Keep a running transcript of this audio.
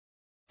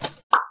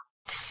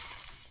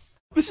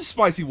This is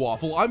Spicy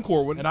Waffle, I'm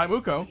Corwin. And I'm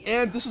Uko.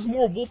 And this is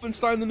more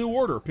Wolfenstein The New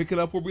Order, picking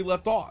up where we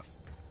left off.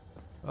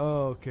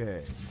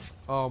 Okay.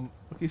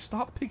 Okay,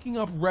 stop picking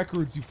up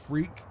records, you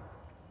freak.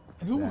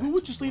 And who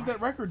would just leave that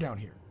record down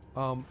here?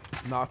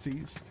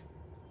 Nazis.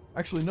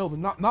 Actually, no,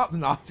 not the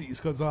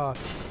Nazis, because,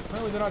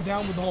 apparently they're not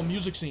down with the whole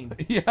music scene.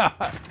 Yeah.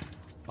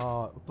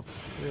 There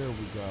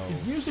we go.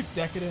 Is music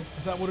decadent?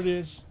 Is that what it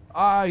is?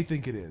 I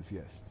think it is,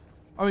 yes.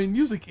 I mean,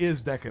 music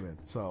is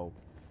decadent, so...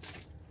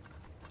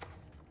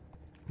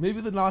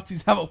 Maybe the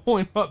Nazis have a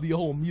point about the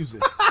whole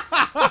music.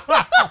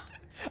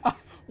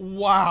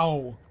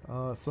 Wow.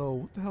 So,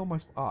 what the hell am I...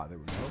 Ah, there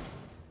we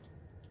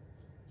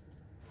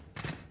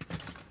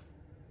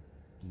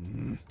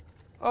go.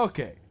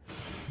 Okay.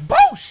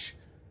 Boosh!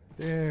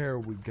 There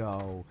we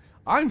go.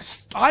 I'm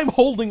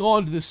holding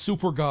on to this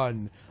super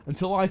gun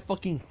until I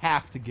fucking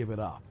have to give it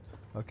up.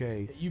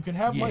 Okay? You can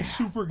have my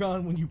super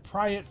gun when you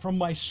pry it from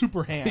my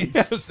super hands.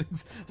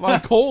 Yes, my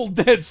cold,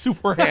 dead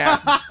super hands.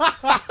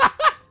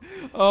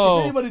 Oh,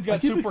 if anybody's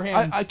got super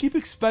hands, I keep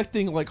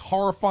expecting like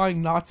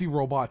horrifying Nazi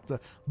robot to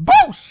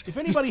boosh. If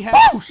anybody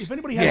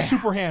has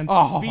super hands,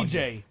 it's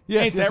BJ.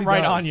 Yes, Ain't that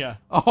right, Anya?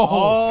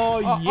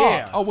 Oh,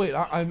 yeah. Oh wait,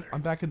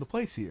 I'm back in the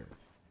place here.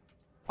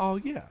 Oh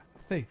yeah.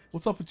 Hey,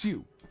 what's up with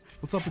you?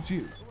 What's up with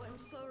you? Oh, I'm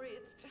sorry.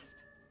 It's just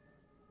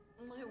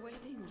my wedding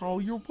ring. Oh,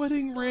 your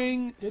wedding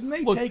ring. Didn't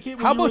they take it?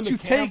 When How you were about in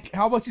the camp?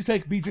 How about you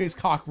take BJ's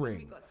cock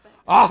ring?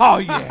 Oh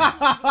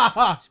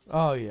yeah.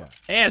 Oh yeah.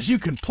 As you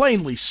can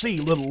plainly see,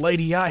 little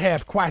lady, I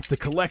have quite the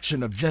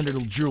collection of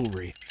genital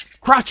jewelry.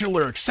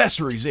 Crotchular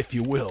accessories, if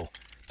you will.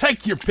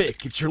 Take your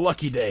pick. It's your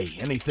lucky day.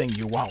 Anything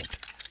you want.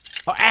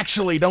 Oh,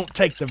 actually, don't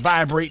take the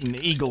vibrating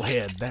eagle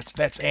head.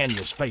 That's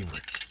Anya's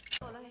favorite.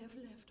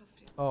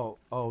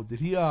 Oh, did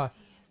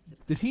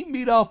he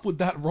meet up with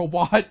that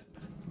robot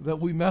that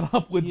we met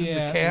up with in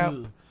the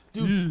camp?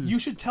 Dude, you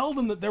should tell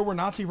them that there were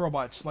Nazi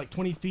robots like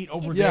 20 feet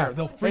over there.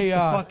 They'll freak the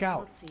fuck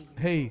out.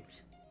 Hey,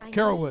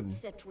 Carolyn,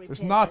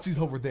 there's Nazis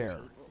over there.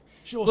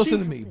 Listen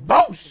to me.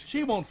 Boosh!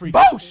 She won't freak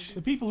out.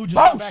 The people who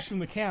just come back from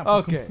the camp will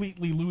Okay.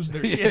 completely lose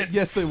their shit.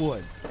 Yes, they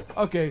would.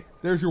 Okay,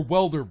 there's your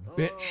welder,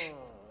 bitch.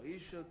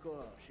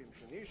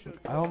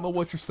 I don't know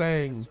what you're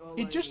saying.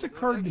 It just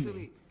occurred to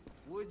me.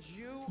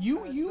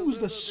 You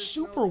used a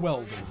super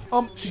welder.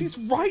 She's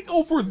right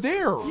over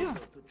there. Yeah.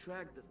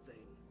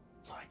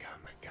 Like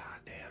I'm a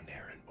goddamn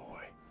errand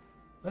boy.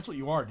 That's what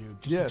you are,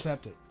 dude. Just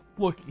accept it.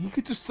 Look, he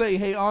could just say,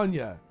 "Hey,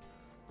 Anya,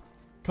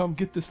 come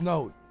get this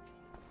note."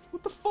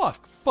 What the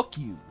fuck? Fuck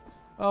you.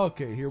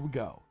 Okay, here we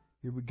go.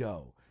 Here we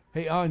go.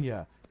 Hey,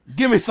 Anya,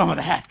 give me some of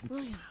that.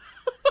 William,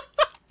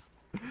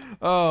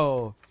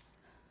 Oh.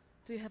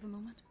 do you have a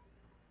moment?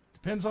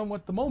 Depends on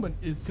what the moment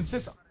it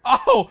consists of.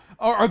 Oh,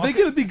 are they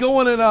going to be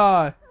going in,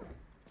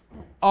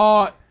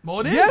 Well,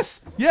 it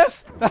is.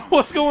 Yes, that's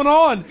what's going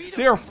on.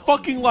 They're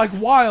fucking like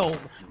wild.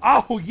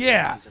 Oh,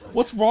 yeah.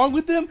 What's wrong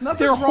with them? Nothing's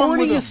They're wrong with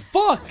horny them. as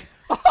fuck.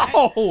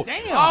 Oh,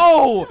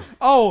 Damn.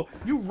 Oh.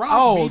 You robbed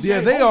Oh, BJ.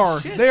 yeah, they Holy are.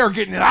 shit. They are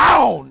getting it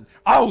on.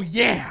 Oh,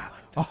 yeah.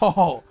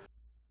 Oh.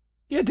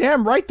 Yeah,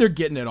 damn right they're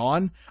getting it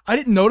on. I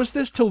didn't notice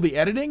this till the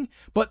editing,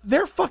 but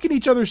they're fucking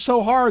each other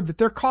so hard that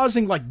they're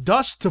causing, like,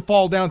 dust to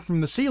fall down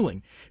from the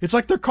ceiling. It's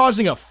like they're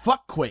causing a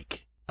fuckquake.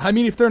 I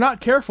mean, if they're not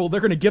careful, they're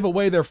gonna give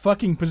away their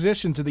fucking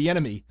position to the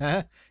enemy.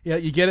 Huh? Yeah,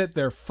 you get it?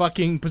 Their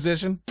fucking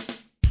position?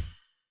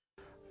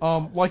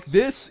 Like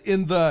this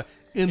in the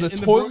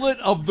toilet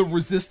of the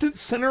Resistance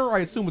Center. I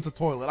assume it's a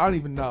toilet. I don't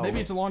even know. Maybe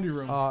it's a laundry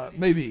room.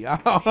 Maybe. I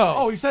don't know.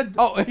 Oh, he said it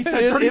dirty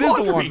is the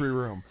laundry. laundry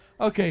room.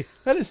 Okay,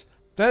 that is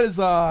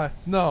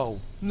no.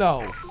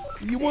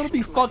 You want to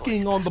be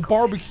fucking on the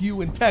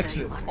barbecue in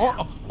Texas.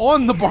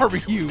 On the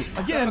barbecue.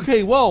 Again.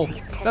 Okay, well,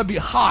 that'd be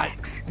hot.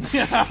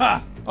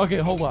 Okay,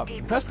 hold up.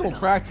 Intestinal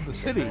tract to the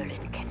city.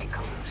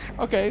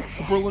 Okay,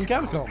 the Berlin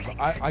Catacombs.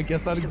 I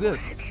guess that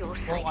exists.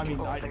 Well, I mean,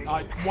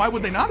 why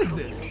would they not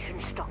exist?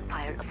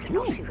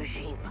 Ooh.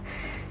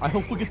 I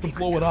hope we get to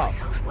blow it up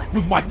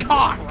with my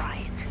cock.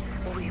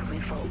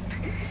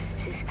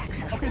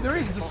 Okay, there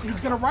is. He's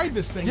gonna ride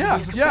this thing. Yeah,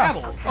 There's a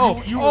saddle.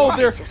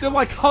 They're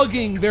like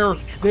hugging their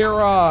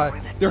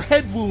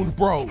head wound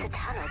bros,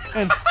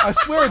 and I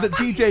swear that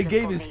DJ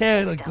gave his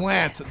head a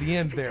glance at the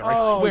end there. I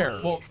swear.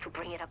 Well,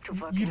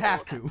 you'd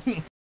have to.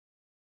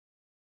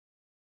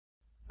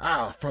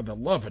 Ah, for the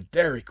love of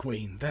Dairy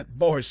Queen, that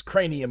boy's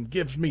cranium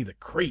gives me the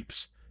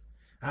creeps.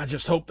 I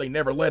just hope they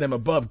never let him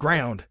above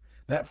ground.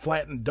 That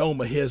flattened dome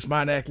of his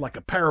might act like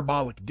a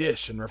parabolic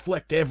dish and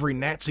reflect every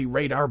Nazi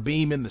radar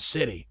beam in the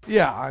city.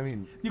 Yeah, I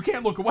mean, You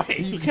can't look away.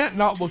 you can't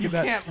not look at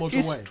that. You can't look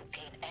away.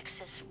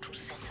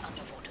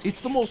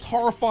 It's the most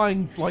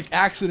horrifying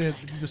accident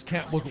that you just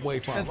can't look away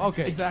from. That's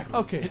Okay, exactly.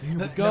 Okay, so here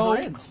we That go.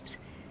 never ends.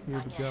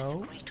 Here we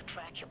go.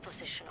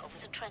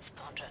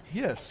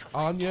 Yes,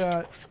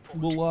 Anya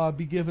will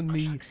be giving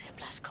me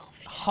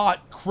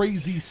hot,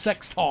 crazy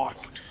sex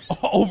talk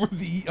over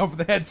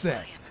the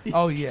headset.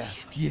 Oh yeah,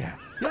 yeah.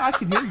 Yeah, I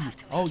can hear you.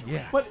 Oh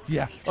yeah. But-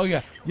 yeah. Oh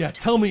yeah. Yeah.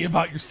 Tell me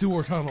about your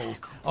sewer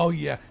tunnels. Oh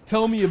yeah.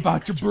 Tell me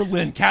about your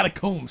Berlin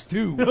catacombs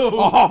too.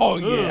 Oh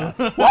yeah.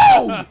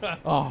 Whoa.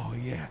 Oh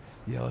yeah.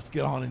 Yeah, let's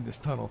get on in this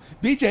tunnel.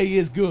 BJ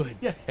is good.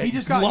 Yeah, at he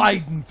just got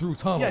gliding through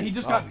tunnels. Yeah, he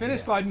just got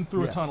finished gliding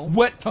through a tunnel.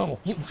 Wet tunnel.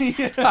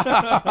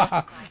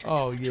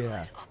 Oh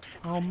yeah.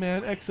 Oh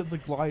man, exit the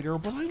glider,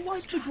 but I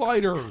like the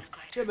glider.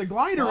 Yeah, the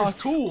glider is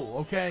cool.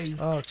 Okay.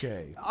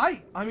 Okay.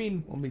 I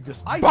mean, Let me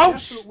just I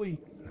bounce. definitely.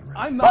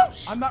 I'm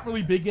not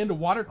really big into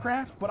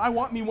watercraft, but I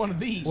want me one of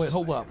these. Wait,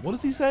 hold up. What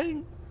is he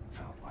saying?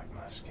 Felt like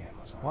my skin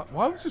was on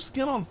Why was your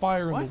skin on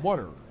fire in the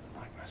water?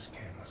 like my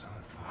skin was on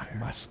fire. Like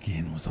my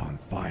skin was on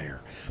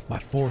fire. My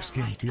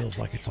foreskin feels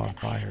like it's on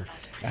fire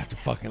after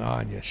fucking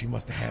Anya. She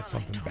must have had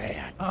something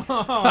bad.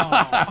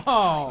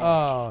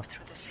 Oh. The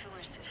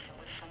sewer system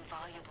with some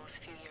valuables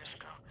a few years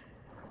ago.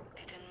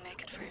 They didn't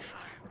make it very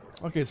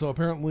far. Okay, so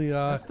apparently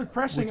That's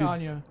depressing, we could-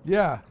 Anya.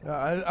 Yeah,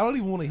 I don't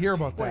even want to hear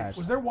about Wait, that.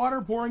 was there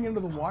water pouring into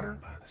the water?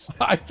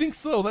 I think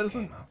so. That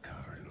doesn't.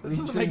 That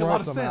doesn't make a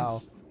lot of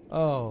sense.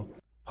 Oh,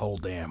 Whole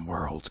damn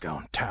world's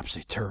gone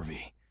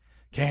topsy-turvy.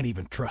 Can't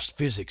even trust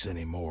physics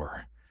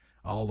anymore.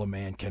 All the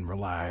man can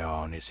rely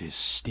on is his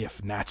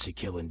stiff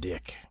Nazi-killing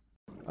dick.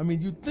 I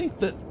mean,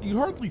 you'd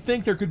hardly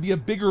think there could be a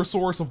bigger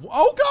source of.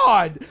 Oh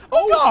God!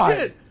 Oh God!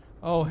 shit!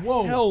 Oh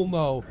Whoa. hell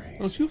no!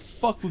 Don't you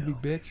fuck with me,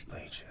 bitch!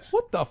 Leeches.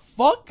 What the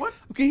fuck? What?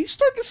 Okay, he's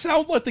starting to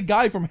sound like the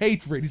guy from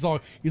Hatred. He's all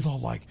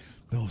like,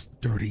 those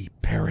dirty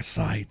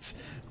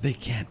parasites. They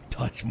can't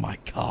touch my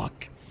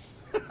cock.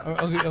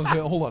 Okay,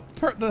 hold on.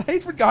 The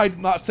Hatred guy did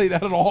not say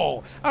that at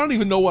all. I don't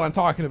even know what I'm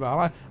talking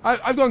about.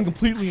 I've gone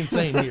completely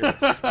insane here.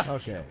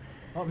 Okay.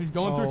 Oh, he's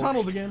going through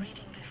tunnels again.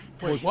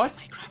 Wait, what?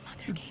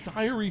 Your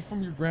diary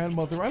from your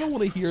grandmother. I don't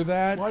want to hear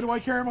that. Why do I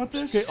care about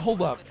this? Okay,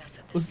 hold up.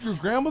 Was it your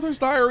grandmother's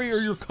diary or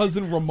your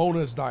cousin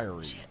Ramona's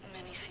diary?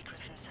 Many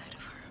secrets inside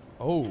of her.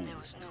 Oh. There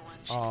was no one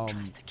strong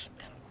enough to keep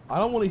them. I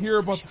don't want to hear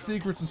about the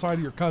secrets inside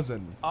of your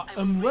cousin.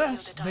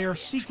 Unless they are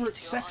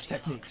secret sex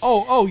techniques.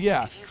 Oh,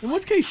 yeah. In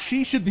which case,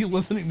 she should be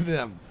listening to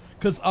them.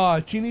 Because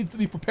she needs to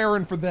be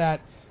preparing for that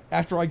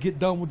after I get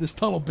done with this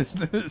tunnel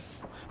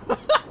business.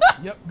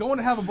 Yep, going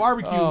to have a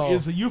barbecue Oh.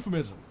 is a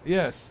euphemism.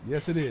 Yes,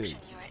 it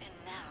is. You're in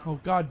now. Oh,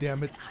 God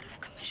damn it.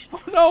 Out of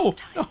commission. Oh,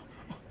 no.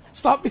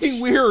 Stop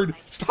being weird.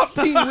 Stop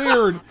being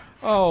weird.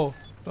 Oh,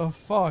 the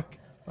fuck.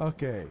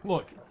 Okay.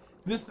 Look,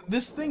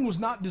 this thing was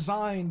not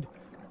designed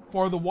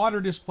for the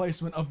water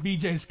displacement of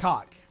BJ's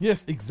cock.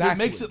 Yes,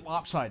 exactly. It makes it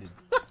lopsided.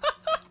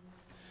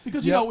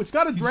 Because, Yep. it's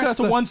got to He dress just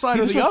to has one side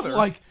he or just the has to, other.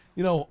 like,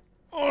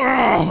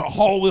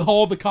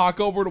 haul the cock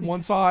over to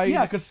one side.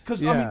 Yeah, because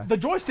I mean, the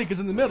joystick is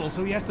in the middle,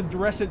 so he has to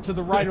dress it to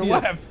the right or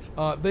Yes.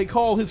 left. They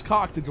call his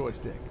cock the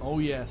joystick. Oh,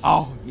 yes.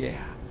 Oh,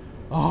 yeah.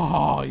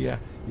 Oh, yeah.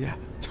 Yeah.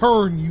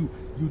 Turn, you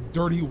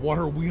dirty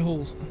water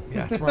wheels.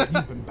 Yeah, that's right.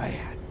 You've been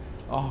bad.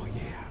 Oh,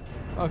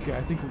 yeah. Okay,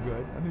 I think we're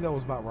good. I think that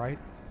was about right.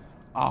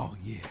 Oh,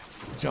 yeah.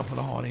 Jumping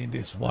on in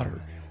this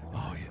water.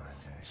 Oh, yeah.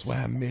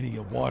 Swam many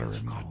a water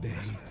in my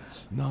days.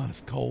 None as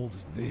cold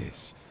as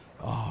this.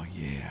 Oh,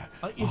 yeah.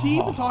 Is he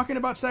even talking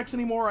about sex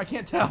anymore? I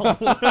can't tell.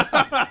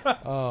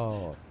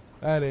 Oh,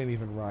 that ain't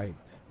even right.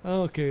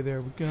 Okay,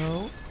 there we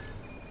go.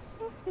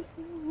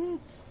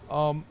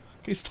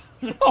 Okay,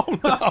 oh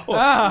no!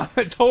 I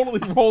totally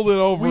rolled it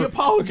over. We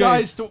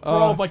apologize for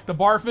all of, like, the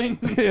barfing.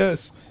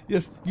 Yes.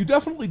 You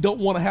definitely don't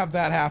want to have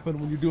that happen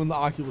when you're doing the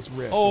Oculus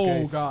Rift. Oh,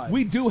 okay? God.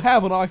 We do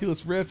have an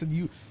Oculus Rift, and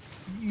you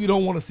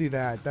don't want to see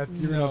that. That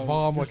you're gonna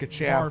vom like a just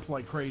champ. Barf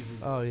like crazy.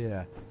 Oh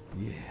yeah.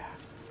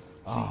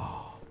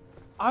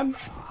 I'm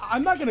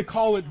not going to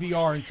call it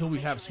VR until we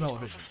have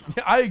smell-o-vision.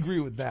 Yeah, I agree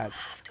with that.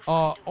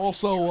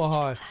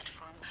 Also,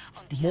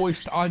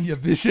 moist Anya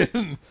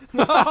vision.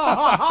 That's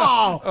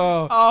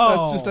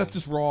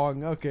just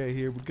wrong. Okay,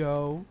 here we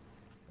go.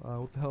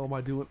 What the hell am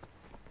I doing?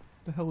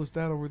 What the hell is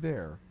that over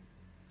there?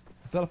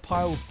 Is that a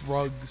pile of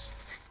drugs?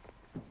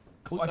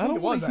 Well, I I think don't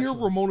it want was, to hear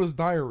actually. Ramona's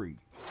diary.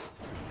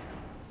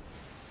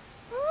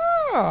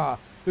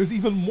 There's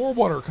even more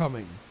water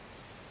coming.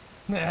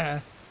 Nah.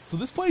 So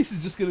this place is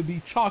just going to be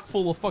chock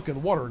full of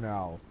fucking water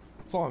now.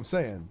 That's all I'm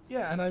saying.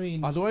 Yeah, and I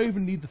mean... Do I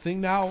even need the thing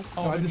now?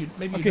 Oh, Can I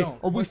maybe you okay,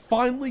 don't. are we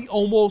finally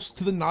almost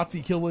to the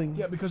Nazi killing?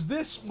 Yeah, because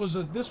this was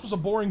a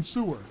boring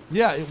sewer.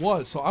 Yeah, it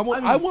was. So I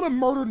want to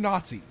murder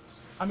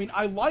Nazis. I mean,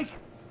 I like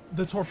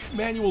the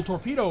manual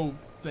torpedo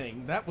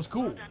thing. That was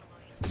cool.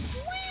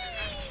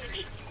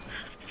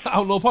 I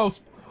don't know if I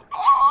was.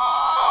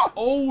 Ah!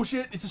 Oh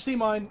shit! It's a sea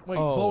mine. Wait,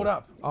 blow it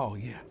up. Oh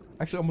yeah.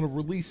 Actually, I'm gonna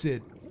release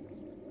it,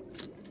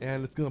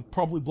 and it's gonna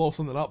probably blow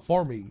something up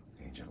for me.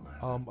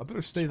 I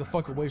better stay the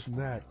fuck away from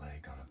that.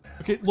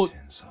 Okay, look,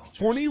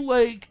 Forney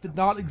Lake did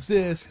not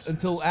exist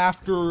until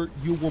after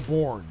you were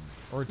born,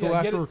 or until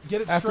Yeah,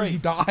 get it after straight. you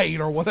died,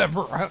 or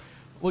whatever.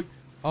 Look,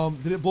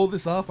 did it blow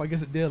this up? I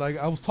guess it did.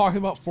 I was talking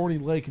about Forney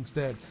Lake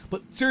instead.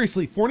 But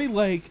seriously, Forney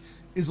Lake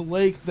is a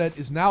lake that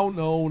is now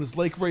known as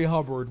Lake Ray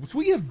Hubbard, which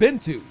we have been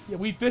to. Yeah,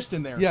 we fished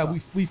in there. and Yeah,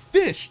 stuff. we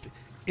fished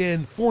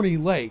in Forney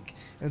Lake,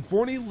 and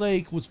Forney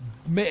Lake was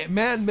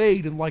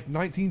man-made in like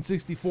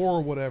 1964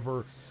 or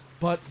whatever,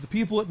 But the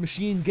people at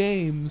Machine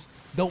Games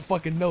don't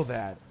fucking know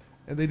that,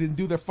 and they didn't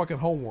do their fucking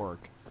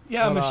homework.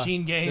 Yeah, But,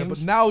 Machine Games. Yeah,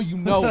 but now you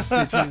know,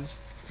 bitches.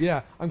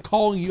 Yeah, I'm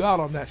calling you out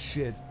on that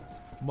shit,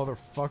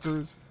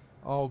 motherfuckers.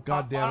 Oh,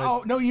 goddamn it.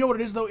 Oh, no, you know what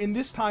it is, though? In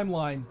this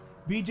timeline,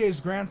 BJ's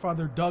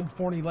grandfather dug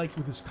Forney Lake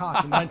with his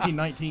cock in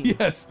 1919.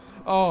 Yes.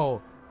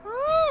 Oh.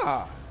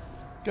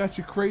 Got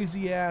your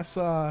crazy ass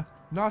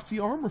Nazi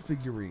armor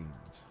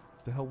figurines.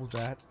 The hell was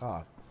that?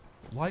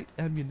 Light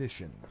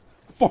ammunition.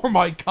 For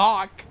my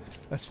cock.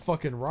 That's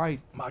fucking right.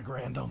 My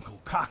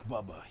granduncle, Cock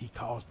Bubba, he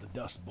caused the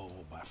Dust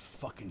Bowl by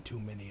fucking too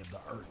many of the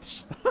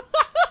Earths.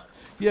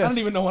 Yes. I don't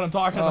even know what I'm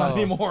talking about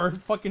anymore.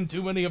 Fucking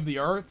too many of the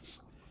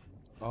Earths.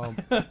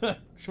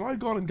 Should I have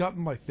gone and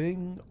gotten my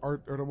thing? Or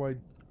do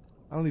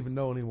I don't even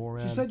know anymore,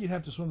 man. She said you'd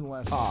have to swim the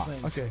last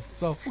thing. Okay.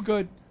 So, we're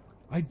good.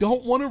 I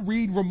don't want to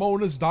read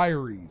Ramona's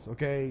diaries,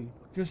 okay?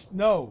 Just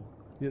no.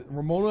 Yeah,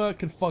 Ramona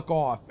can fuck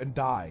off and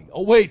die.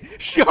 Oh, wait.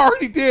 She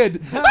already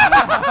did.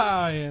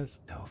 Yes.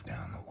 Dove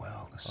down the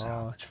well to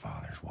salvage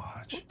Father's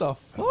watch. What the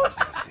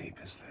fuck? As deep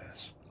as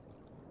this.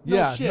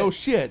 Yeah, shit. no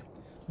shit.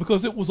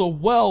 Because it was a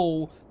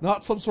well,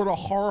 not some sort of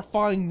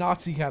horrifying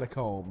Nazi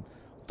catacomb.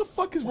 What the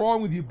fuck is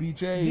wrong with you,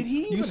 BJ? Did he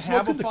even you have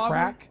smoking a the father?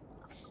 crack?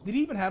 Did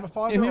he even have a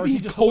father? Yeah, maybe or is he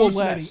he just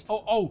coalesced.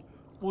 hallucinating?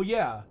 Well,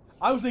 yeah.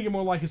 I was thinking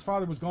more like his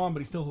father was gone, but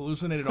he still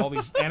hallucinated all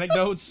these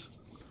anecdotes.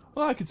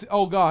 Well, I could see.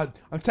 Oh God,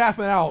 I'm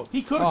tapping out.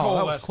 He could have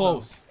That was coalesced,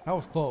 close. That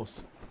was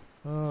close.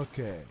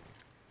 Okay,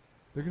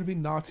 they're gonna be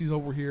Nazis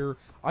over here.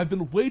 I've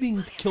been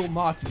waiting to kill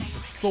Nazis for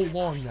so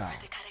long now.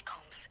 The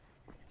catacombs.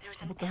 There is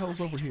an What the hell's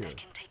over elevator here? that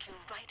can take you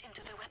right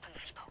into the weapons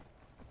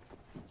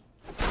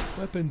depot.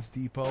 Weapons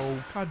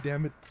depot. God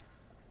damn it.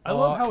 I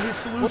love how his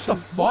solution. What the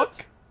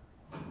fuck?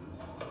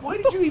 Why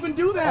did you even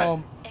do that?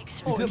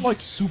 Is it like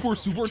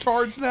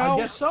supercharged now? I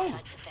guess so.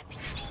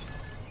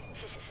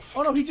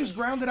 Oh no, he just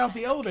grounded out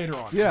the elevator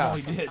on. Yeah. That's all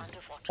he did.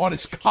 On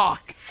his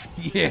cock.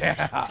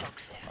 Yeah.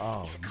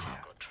 Oh yeah.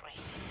 Cargo train.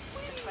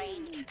 The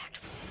train is packed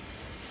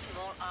full.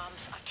 Small arms,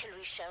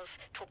 artillery shells,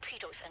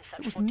 torpedoes, and such.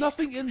 There was will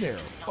nothing take in there.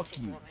 nothing Fuck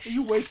you. more.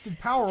 You wasted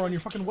power on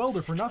your fucking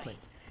welder for nothing.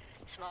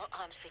 Small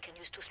arms we can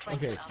use to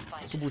strengthen Okay, our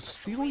fighters so we're with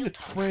stealing real a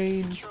targets,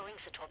 train, securing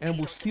the and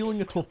we're torpedoes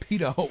stealing a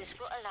torpedo. This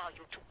will allow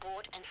you to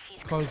board and seize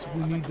Because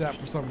we need that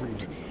for some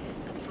reason.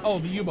 Oh,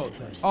 the U-boat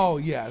thing. Oh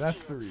yeah,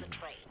 that's the reason.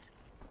 train.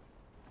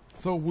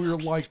 So we're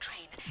like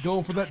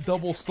going for that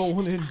double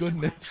stolen in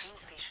goodness.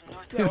 Station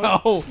north. You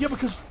know? Yeah,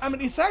 because I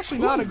mean, it's actually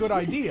not a good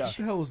idea. What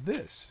the hell is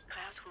this?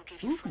 Crowds will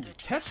give you further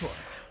Tesla.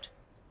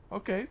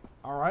 Okay.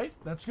 All right,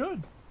 that's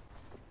good.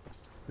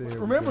 There we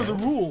Remember go. the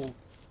rule: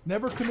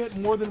 never commit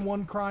more than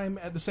one crime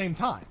at the same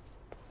time.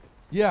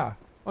 Yeah.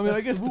 I mean,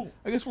 That's I guess the rule.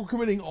 I guess we're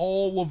committing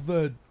all of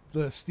the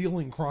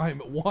stealing crime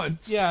at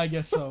once. Yeah, I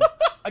guess so.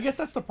 I guess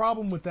that's the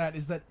problem with that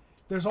is that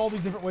there's all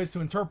these different ways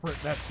to interpret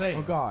that saying.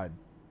 Oh God.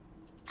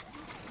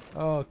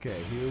 Okay,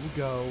 here we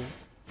go.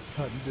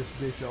 Cutting this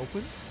bitch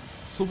open.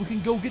 So we can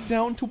go get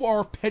down to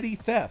our petty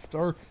theft.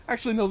 Or,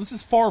 actually, no, this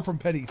is far from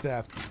petty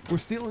theft. We're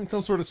stealing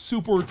some sort of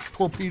super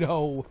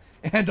torpedo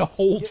and a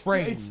whole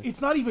train. Yeah,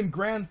 it's not even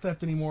grand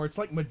theft anymore. It's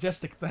like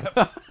majestic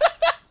theft,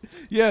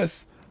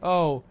 Yes.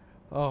 Oh,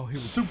 here we go.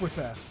 super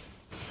theft.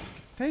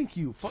 Thank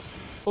you.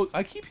 Oh,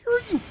 I keep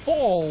hearing you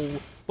fall,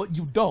 but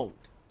you don't.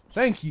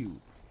 Thank you.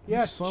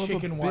 Yeah, You son of a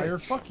chicken wire.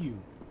 bitch. Fuck you.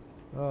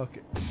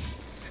 Okay.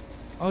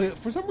 Oh yeah.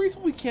 For some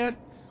reason we can't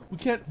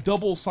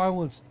double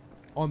silence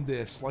on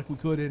this like we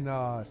could in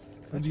the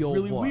old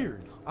really one.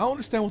 weird. I don't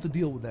understand what the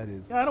deal with that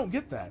is. Yeah, I don't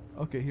get that.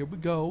 Okay, here we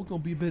go.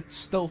 Gonna be a bit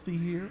stealthy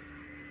here.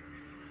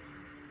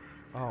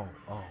 Oh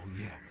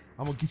yeah.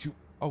 I'm gonna get you.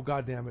 Oh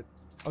God damn it.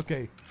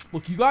 Okay.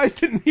 Look, you guys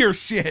didn't hear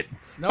shit.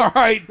 Nope. All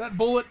right. That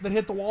bullet that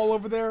hit the wall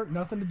over there,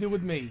 nothing to do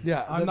with me.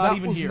 Yeah, I'm not that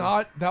even was here.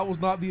 That was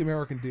not the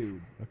American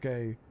dude.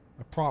 Okay,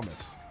 I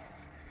promise.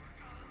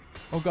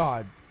 Oh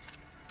God.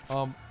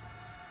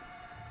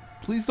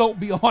 Please don't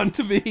be on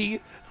to me.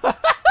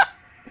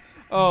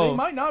 They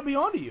might not be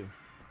onto you.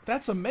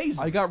 That's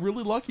amazing. I got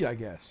really lucky, I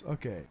guess.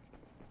 Okay.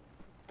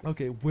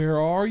 Okay, where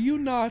are you,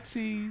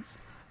 Nazis?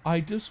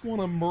 I just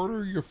want to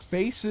murder your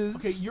faces.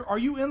 Okay, are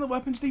you in the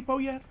weapons depot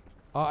yet?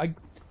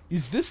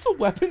 Is this the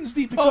weapons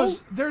depot?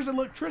 Because there's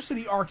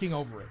electricity arcing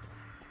over it.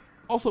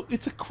 Also,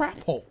 it's a crap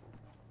hole.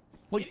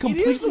 Like It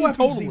completely is the weapons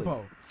totally.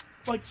 depot.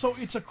 Like, so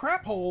it's a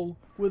crap hole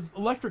with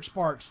electric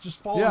sparks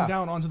just falling Yeah.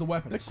 down onto the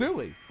weapons. Yeah,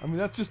 clearly. I mean,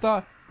 that's just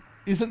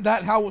isn't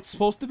that how it's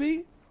supposed to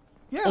be?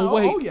 Yeah. Oh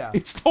wait, yeah.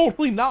 it's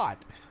totally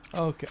not.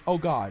 Okay. Oh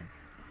God.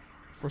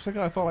 For a second,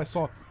 I thought I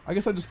saw. I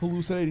guess I'm just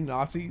hallucinating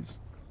Nazis.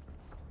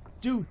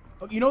 Dude,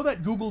 you know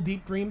that Google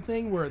Deep Dream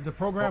thing where the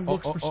program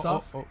looks for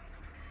stuff?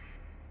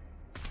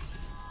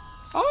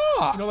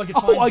 Ah! You know, like it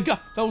oh, finds- I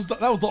got that was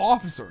the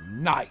officer.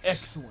 Nice.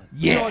 Excellent.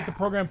 Yeah. You know, like the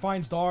program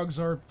finds dogs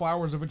or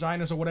flowers or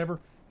vaginas or whatever.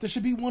 There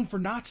should be one for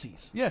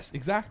Nazis. Yes,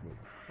 exactly.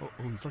 Oh,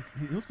 he's like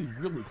he must be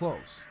really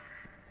close.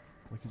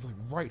 Like he's like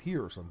right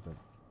here or something.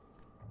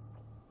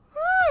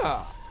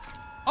 Ah!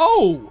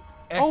 Oh!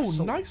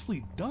 Excellent. Oh,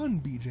 nicely done,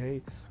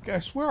 BJ. Okay, I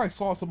swear I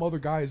saw some other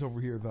guys over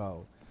here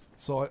though.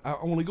 So I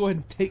want to go ahead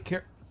and take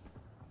care.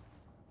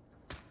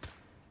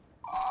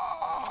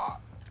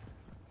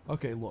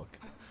 Okay, look.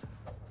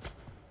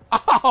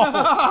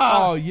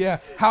 Oh, yeah.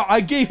 How I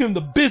gave him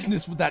the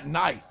business with that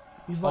knife.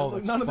 He's like,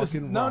 that's none of this,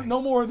 fucking no, right.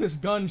 no more of this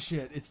gun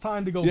shit. It's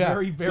time to go Yeah,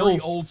 very, very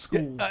go- old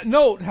school. Yeah,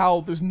 note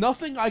how there's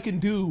nothing I can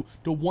do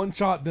to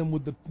one-shot them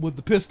with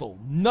the pistol.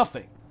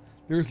 Nothing.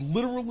 There's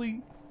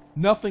literally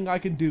nothing I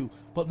can do.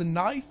 But the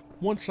knife,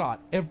 one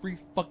shot every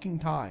fucking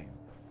time.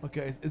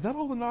 Okay, is that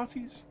all the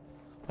Nazis?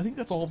 I think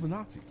that's all of the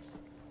Nazis.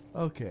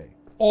 Okay.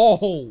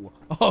 All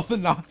of the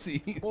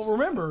Nazis. Well,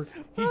 remember,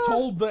 he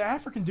told the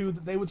African dude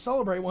that they would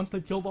celebrate once they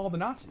killed all the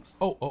Nazis.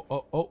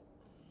 Oh.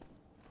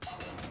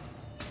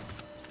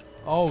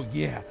 Oh,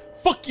 yeah.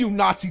 Fuck you,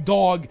 Nazi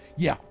dog.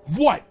 Yeah.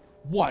 What?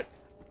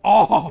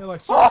 Oh. Yeah,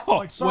 like,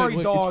 sorry, sorry,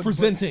 wait, dog. It's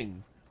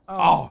presenting.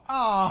 but-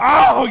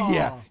 Oh,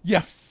 yeah. Yeah,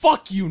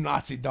 fuck you,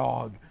 Nazi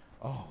dog.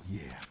 Oh,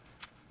 yeah.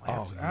 I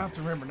have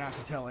to remember not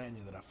to tell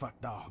Anya that I fuck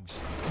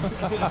dogs.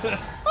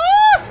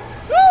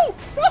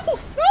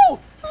 No!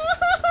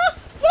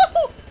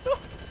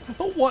 I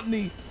don't want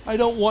any. I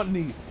don't want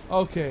any.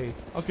 Okay,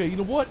 you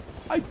know what?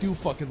 I do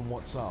fucking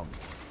want some.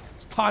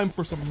 It's time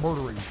for some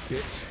murdering,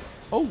 bitch.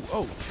 Oh.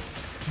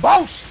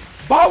 Boss!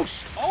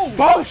 Oh,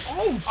 Boss!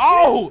 oh, shit.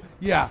 Oh!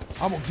 Yeah,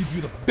 I'm gonna give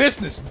you the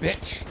business,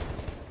 bitch.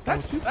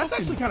 That's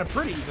actually kind of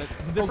pretty. The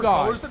different Oh,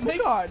 God. colors that Oh,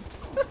 makes. God.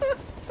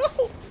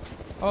 No.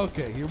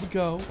 Okay, here we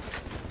go.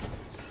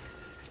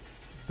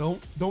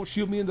 Don't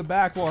shoot me in the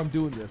back while I'm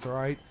doing this, all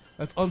right?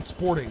 That's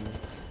unsporting.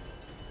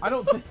 I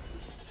don't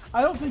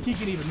think he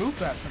can even move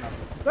fast enough.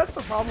 That's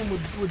the problem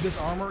with this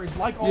armor. Is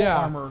like all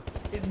armor,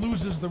 it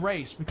loses the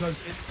race because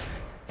it,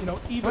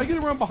 even. Can I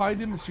get around behind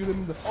him and shoot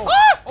him in the... Oh,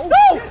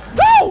 no! shit.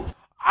 No!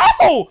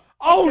 Oh!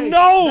 Oh, Okay,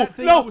 no! that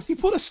thing No! was- He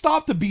put a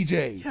stop to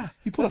BJ. Yeah,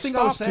 He put that a thing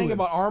stop I was to saying him.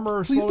 about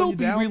armor. Please slowing don't you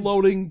be down.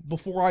 reloading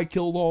before I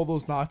killed all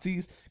those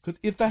Nazis, because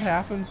if that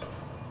happens...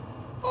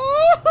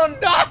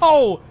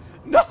 Oh,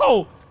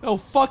 no! No,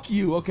 fuck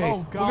you, okay?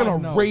 Oh, God, we're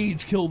gonna no.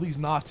 rage kill these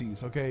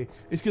Nazis, okay?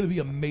 It's gonna be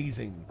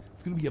amazing.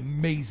 It's gonna be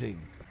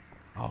amazing.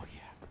 Oh, yeah.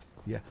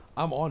 Yeah,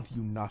 I'm on to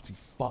you, Nazi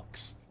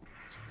fucks.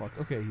 Fuck.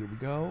 Okay, here we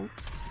go.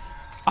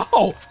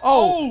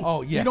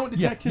 Oh, yeah. You don't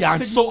detect his I am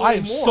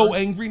signal so anymore.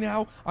 angry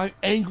now. I'm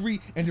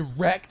angry and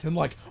erect and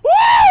like,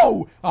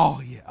 whoa!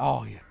 Oh, yeah.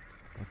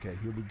 Okay,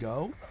 here we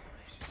go.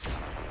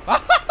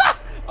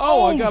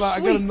 I got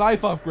a sweet.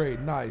 knife upgrade.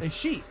 Nice. A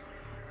sheath.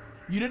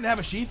 You didn't have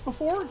a sheath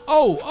before?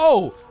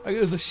 Oh, it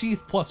was a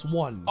sheath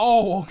 +1.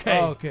 Oh,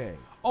 okay. Okay.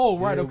 Oh,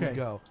 right, Here okay. we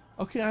go.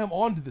 Okay, I'm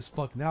on to this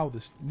fuck now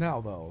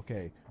though.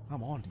 Okay.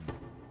 I'm on to you.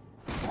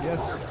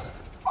 Yes.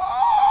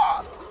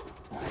 Ah!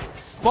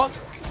 Fuck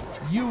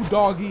you,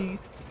 doggy.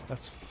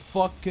 That's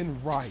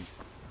fucking right.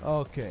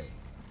 Okay.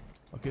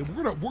 Okay,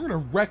 we're gonna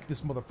wreck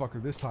this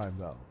motherfucker this time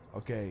though.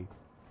 Okay.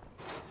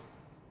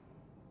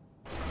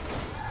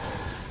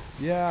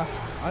 Yeah,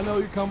 I know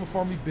you're coming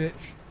for me,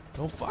 bitch.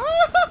 Don't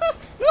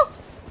no.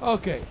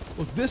 Okay,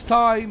 look, this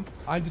time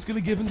I'm just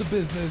gonna give him the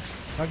business.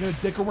 Not gonna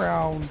dick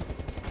around.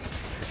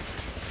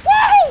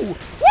 Whoa!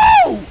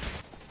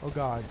 Oh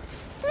God.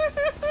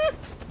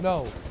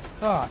 No.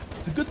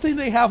 It's a good thing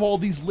they have all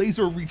these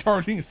laser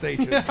recharging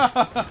stations.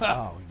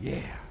 Oh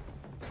yeah.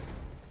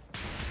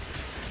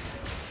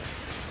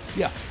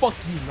 Yeah, fuck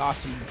you,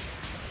 Nazi.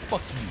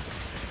 Fuck you.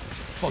 It's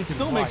fucking It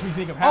still right. makes me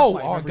think of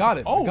Half-Life. I got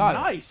it. Oh, I got it.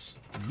 nice.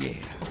 Yeah.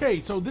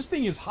 Okay, so this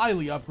thing is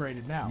highly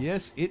upgraded now.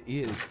 Yes, it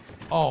is.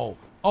 Oh,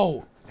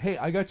 hey,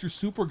 I got your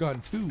super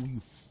gun too,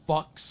 you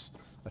fucks.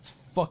 That's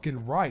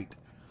fucking right.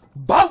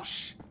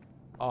 Boosh!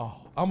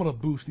 Oh, I'm gonna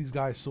boost these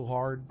guys so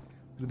hard.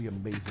 It's gonna be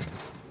amazing.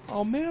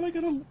 Oh man, I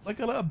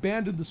gotta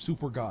abandon the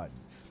super gun.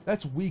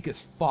 That's weak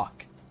as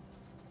fuck.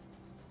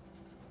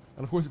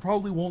 And of course, it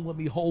probably won't let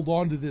me hold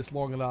on to this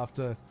long enough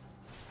to.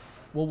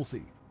 Well, we'll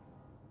see.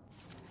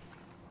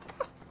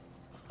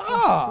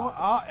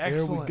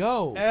 Excellent. There we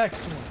go.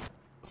 Excellent.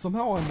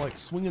 Somehow I'm like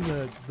swinging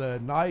the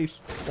knife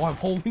while I'm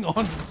holding on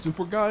to the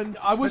super gun.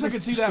 I wish I That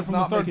could see just that does from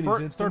not the make any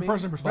sense to third me,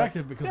 person but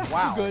perspective because yeah,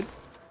 wow.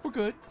 We're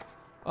good.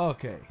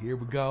 Okay, here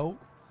we go.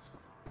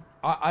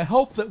 I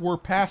hope that we're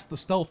past the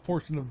stealth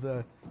portion of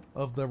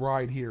the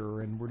ride here,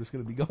 and we're just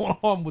going to be going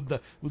on with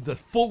the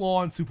full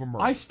on super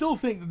murder. I still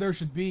think that there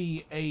should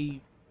be a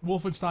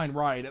Wolfenstein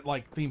ride at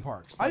like theme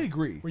parks. I Like,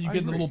 agree. Where you I get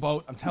in the agree. little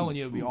boat. I'm telling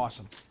you, it'd be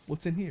awesome.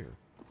 What's in here?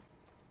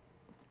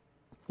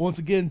 Once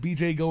again,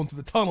 BJ going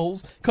through the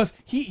tunnels because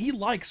he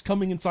likes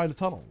coming inside the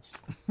tunnels.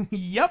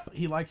 Yep,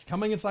 he likes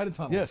coming inside a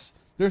tunnel. Yes,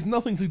 there's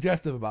nothing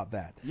suggestive about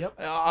that. Yep.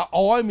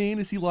 All I mean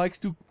is he likes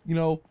to,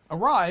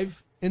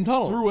 Arrive in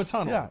tunnels. through a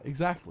tunnel. Yeah,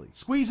 exactly.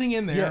 Squeezing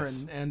in there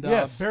Yes. and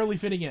Yes. barely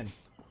fitting in.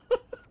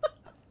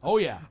 Oh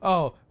yeah.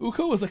 Oh,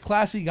 Uko is a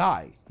classy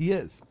guy. He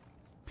is.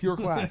 Pure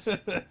class.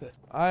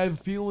 I have a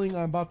feeling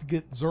I'm about to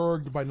get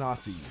zerged by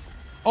Nazis.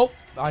 Oh,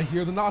 I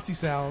hear the Nazi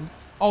sound.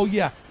 Oh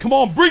yeah, come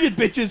on, bring it,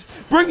 bitches,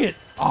 bring it.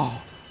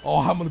 Oh,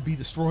 I'm gonna be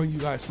destroying you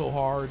guys so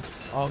hard.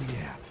 Oh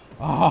yeah.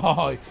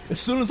 Oh, as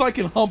soon as I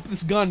can hump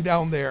this gun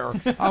down there,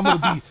 I'm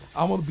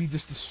gonna be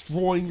just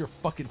destroying your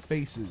fucking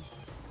faces.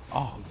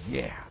 Oh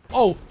yeah.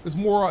 Oh, there's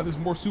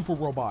more super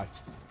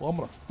robots. Well, I'm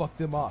gonna fuck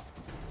them up.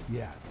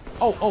 Yeah.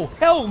 Oh,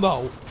 hell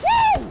no.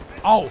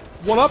 Oh,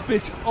 what up,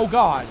 bitch? Oh,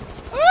 God.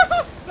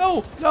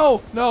 No,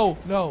 no, no,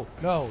 no,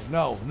 no,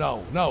 no,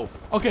 no, no.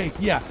 Okay,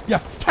 yeah.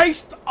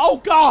 Taste. Oh,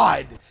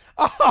 God.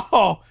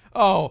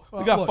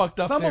 We got fucked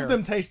up Some there. of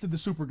them tasted the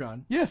super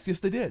gun. Yes,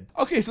 they did.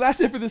 Okay, so that's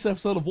it for this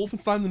episode of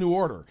Wolfenstein: The New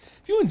Order.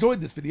 If you enjoyed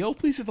this video,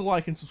 please hit the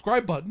like and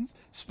subscribe buttons.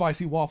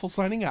 Spicy Waffle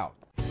signing out.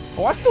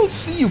 Oh, I still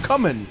see you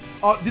coming.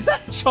 Did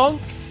that chunk,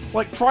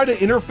 like, try to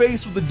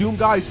interface with the Doom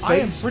guy's face? I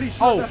am pretty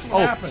sure that's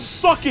what happened.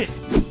 Suck it!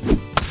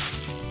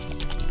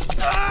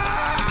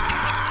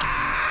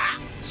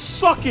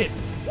 Suck it!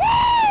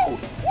 Woo!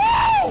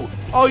 Woo!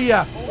 Oh,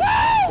 yeah.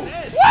 Woo!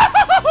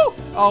 Woo!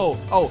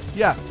 Oh,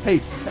 yeah. Hey.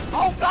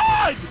 Oh,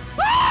 God!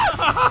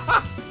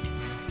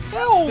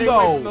 Hell Stay no!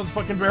 away from those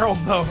fucking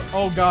barrels, though.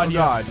 Oh, God, Oh,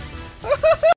 yes. God.